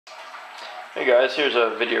Hey guys, here's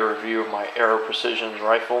a video review of my Aero precision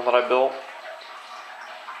rifle that I built.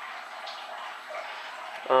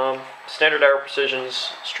 Standard Aero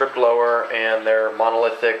precisions, stripped lower, and their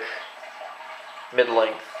monolithic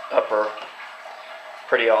mid-length upper.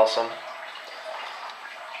 Pretty awesome.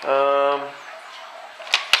 As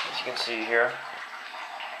you can see here,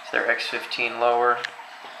 it's their X-15 lower.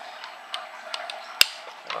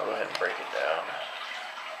 I'll go ahead and break it down.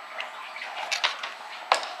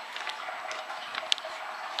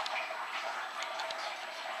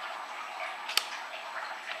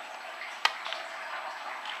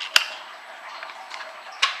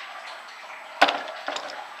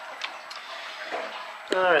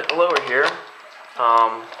 Alright, the lower here,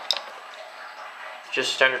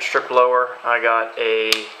 just standard strip lower. I got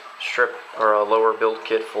a strip or a lower build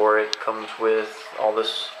kit for it. Comes with all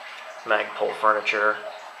this Magpul Furniture,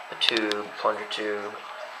 the tube, plunger tube,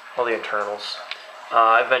 all the internals.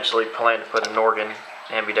 I eventually plan to put an organ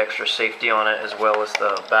ambidextrous safety on it, as well as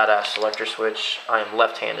the badass selector switch. I am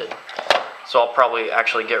left-handed, so I'll probably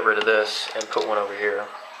actually get rid of this and put one over here.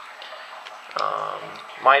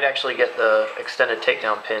 Might actually get the extended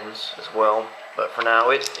takedown pins as well, but for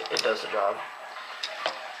now it does the job.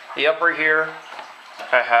 The upper here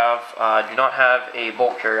I do not have a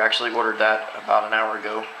bolt carrier. I actually ordered that about an hour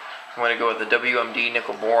ago. I'm going to go with the WMD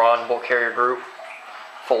nickel boron bolt carrier group,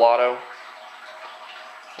 full auto.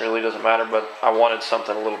 Really doesn't matter, but I wanted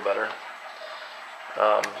something a little better.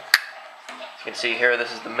 As you can see here,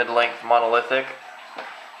 this is the mid-length monolithic.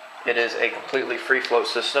 It is a completely free float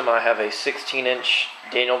system. I have a 16-inch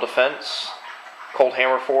Daniel Defense cold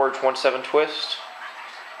hammer forge 1/7 twist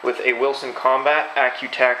with a Wilson Combat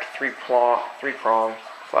Accu-Tac 3-prong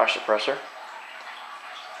flash suppressor.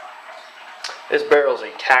 This barrel is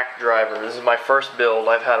a tack driver. This is my first build.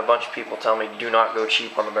 I've had a bunch of people tell me do not go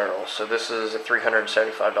cheap on the barrel. So this is a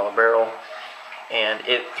 $375 barrel, and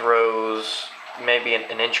it throws maybe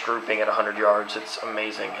an inch grouping at 100 yards. It's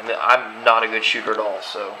amazing, and I'm not a good shooter at all.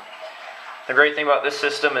 So the great thing about this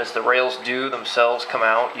system is the rails do themselves come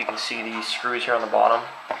out. You can see these screws here on the bottom,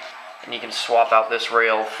 and you can swap out this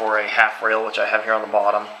rail for a half rail, which I have here on the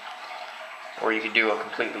bottom, or you could do a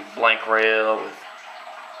completely blank rail with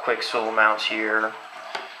quick swivel mounts here.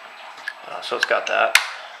 So it's got that.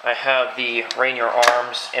 I have the Rainier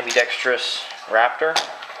Arms ambidextrous Raptor.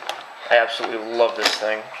 I absolutely love this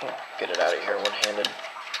thing. Can't get it out of here one-handed.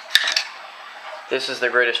 This is the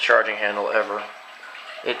greatest charging handle ever.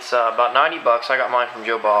 It's about 90 bucks. I got mine from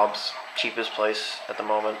Joe Bob's, cheapest place at the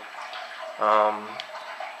moment. I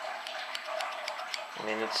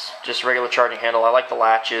mean, it's just a regular charging handle. I like the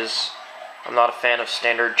latches. I'm not a fan of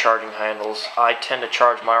standard charging handles. I tend to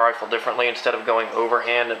charge my rifle differently. Instead of going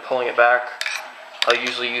overhand and pulling it back, I'll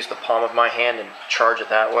usually use the palm of my hand and charge it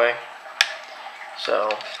that way. So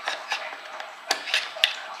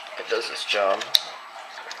it does this job.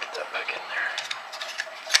 Get that back in there.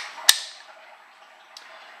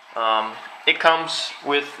 It comes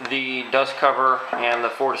with the dust cover and the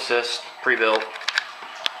Ford Assist pre-built.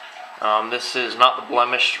 This is not the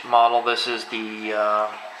blemished model. This is the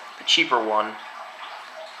cheaper one.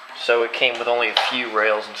 So it came with only a few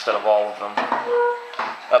rails instead of all of them.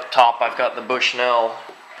 Up top, I've got the Bushnell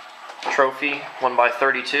Trophy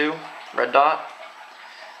 1x32 red dot.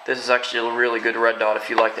 This is actually a really good red dot if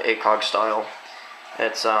you like the ACOG style.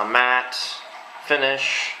 It's a matte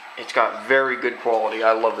finish. It's got very good quality.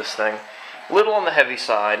 I love this thing. A little on the heavy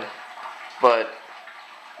side, but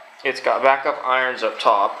it's got backup irons up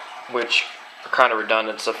top, which are kind of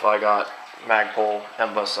redundant if I got Magpul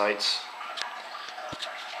MBUS sights.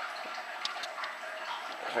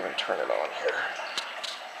 If I can turn it on here.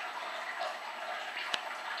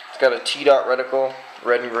 It's got a T-dot reticle,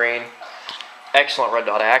 red and green. Excellent red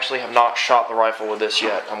dot. I actually have not shot the rifle with this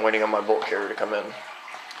yet. I'm waiting on my bolt carrier to come in.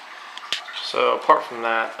 So apart from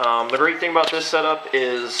that, the great thing about this setup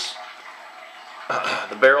is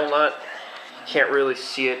the barrel nut. You can't really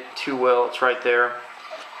see it too well. It's right there.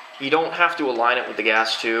 You don't have to align it with the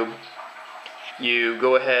gas tube. You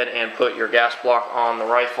go ahead and put your gas block on the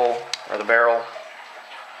rifle or the barrel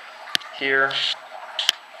here,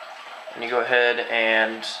 and you go ahead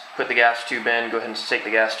and put the gas tube in. Go ahead and stick the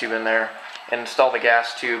gas tube in there and install the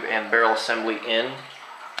gas tube and barrel assembly in,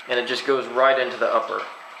 and it just goes right into the upper.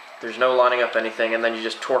 There's no lining up anything, and then you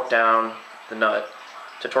just torque down the nut.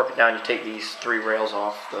 To torque it down, you take these three rails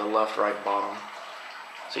off, the left, right, and bottom.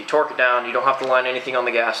 So you torque it down. You don't have to line anything on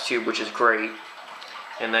the gas tube, which is great.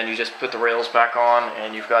 And then you just put the rails back on,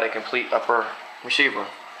 and you've got a complete upper receiver.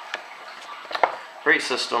 Great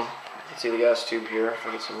system. You can see the gas tube here, if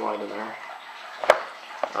I get some light in there.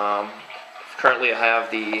 Currently I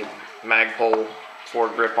have the Magpul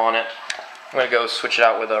Ford grip on it. I'm going to go switch it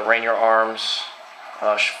out with a Rainier Arms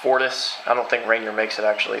Fortis. I don't think Rainier makes it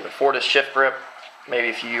actually. The Fortis shift grip, maybe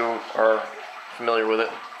if you are familiar with it.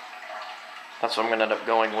 That's what I'm going to end up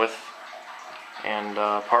going with. And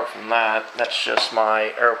apart from that, that's just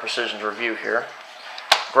my Aero Precision's review here.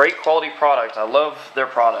 Great quality product. I love their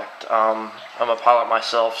product. I'm a pilot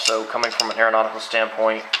myself, so coming from an aeronautical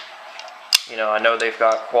standpoint, you know, I know they've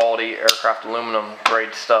got quality aircraft aluminum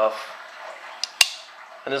grade stuff.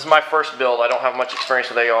 And this is my first build. I don't have much experience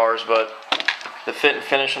with ARs, but the fit and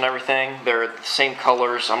finish and everything, they're the same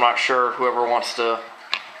colors. I'm not sure whoever wants to,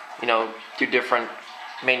 you know, do different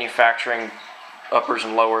manufacturing uppers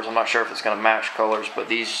and lowers. I'm not sure if it's going to match colors, but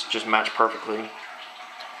these just match perfectly. You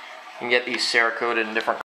can get these Cerakoted in different